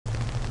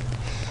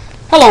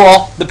Hello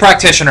all, the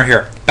practitioner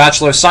here.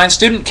 Bachelor of Science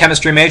student,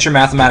 chemistry major,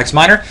 mathematics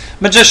minor,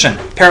 magician,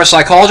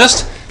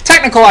 parapsychologist,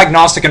 technical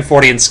agnostic and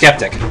Fortean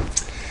skeptic.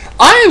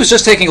 I was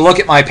just taking a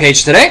look at my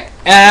page today,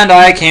 and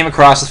I came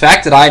across the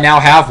fact that I now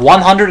have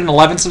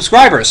 111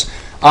 subscribers,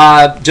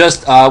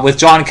 with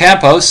John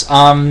Campos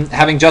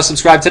having just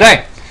subscribed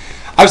today.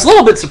 I was a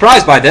little bit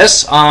surprised by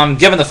this,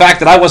 given the fact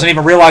that I wasn't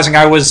even realizing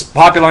I was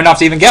popular enough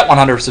to even get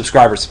 100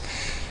 subscribers.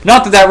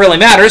 Not that that really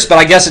matters, but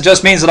I guess it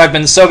just means that I've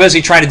been so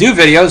busy trying to do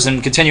videos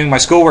and continuing my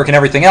schoolwork and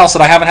everything else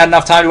that I haven't had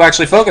enough time to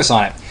actually focus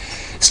on it.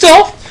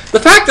 Still, the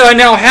fact that I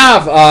now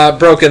have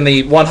broken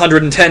the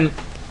 110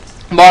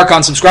 mark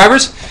on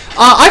subscribers,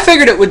 I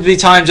figured it would be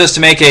time just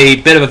to make a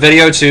bit of a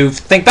video to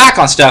think back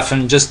on stuff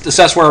and just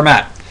assess where I'm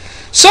at.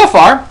 So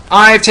far,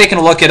 I've taken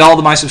a look at all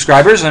of my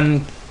subscribers,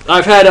 and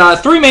I've had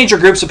three major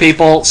groups of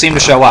people seem to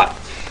show up.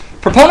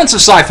 Proponents of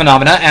psi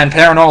phenomena and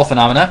paranormal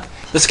phenomena,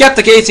 the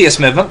skeptic atheist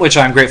movement, which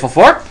I'm grateful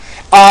for,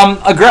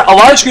 a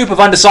large group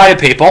of undecided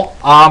people,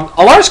 a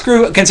large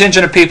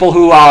contingent of people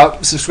who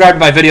subscribed to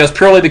my videos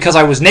purely because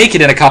I was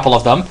naked in a couple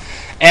of them,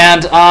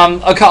 and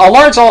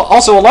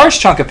also a large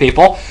chunk of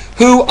people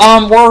who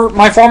were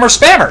my former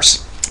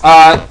spammers.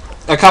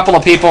 A couple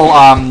of people,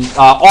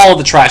 all of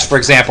the trash, for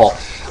example,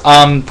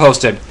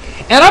 posted.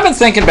 And I've been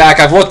thinking back,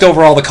 I've looked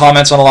over all the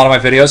comments on a lot of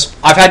my videos.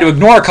 I've had to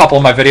ignore a couple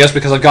of my videos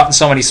because I've gotten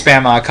so many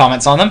spam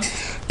comments on them.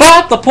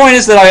 But the point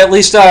is that I at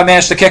least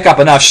managed to kick up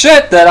enough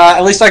shit that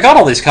at least I got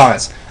all these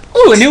comments.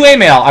 Ooh, a new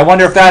email. I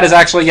wonder if that is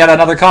actually yet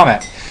another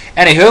comment.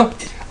 Anywho,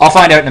 I'll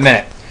find out in a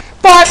minute.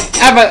 But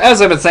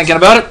as I've been thinking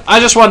about it, I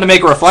just wanted to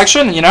make a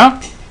reflection, you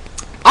know.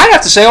 I'd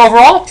have to say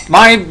overall,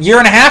 my year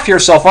and a half here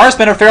so far has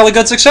been a fairly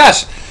good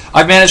success.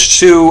 I've managed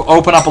to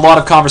open up a lot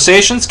of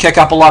conversations, kick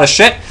up a lot of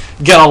shit,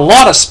 get a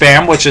lot of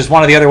spam, which is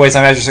one of the other ways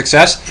I measure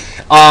success.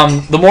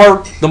 The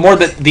more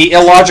that the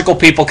illogical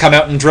people come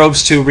out in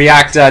droves to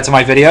react to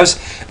my videos,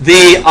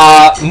 the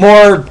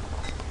more,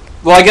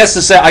 well, I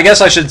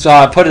guess I should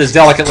put it as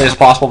delicately as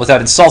possible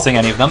without insulting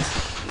any of them.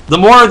 The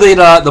more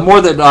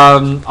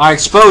that I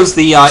expose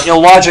the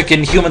illogic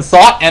in human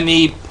thought and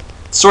the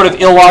sort of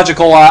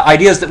illogical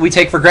ideas that we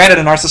take for granted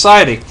in our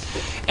society.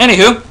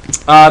 Anywho,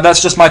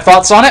 that's just my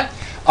thoughts on it.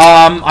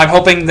 I'm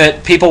hoping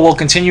that people will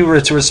continue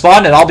to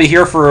respond, and I'll be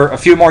here for a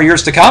few more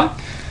years to come.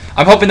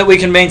 I'm hoping that we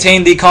can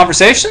maintain the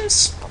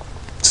conversations.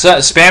 So,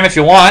 spam if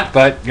you want,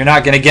 but you're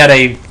not going to get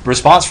a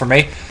response from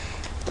me.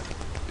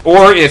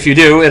 Or if you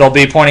do, it'll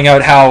be pointing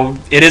out how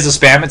it is a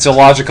spam, it's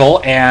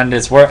illogical, and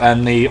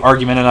and the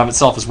argument in and of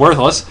itself is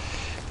worthless.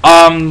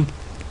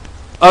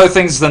 Other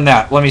things than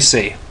that, let me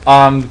see.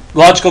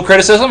 Logical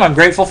criticism, I'm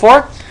grateful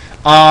for.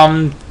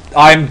 I'm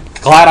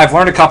glad I've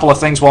learned a couple of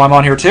things while I'm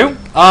on here too.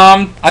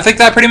 I think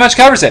that pretty much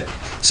covers it.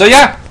 So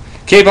yeah,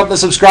 keep up the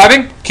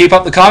subscribing, keep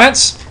up the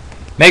comments,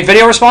 make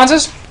video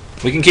responses.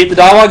 We can keep the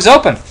dialogues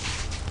open.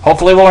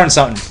 Hopefully we'll learn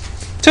something.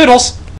 Toodles!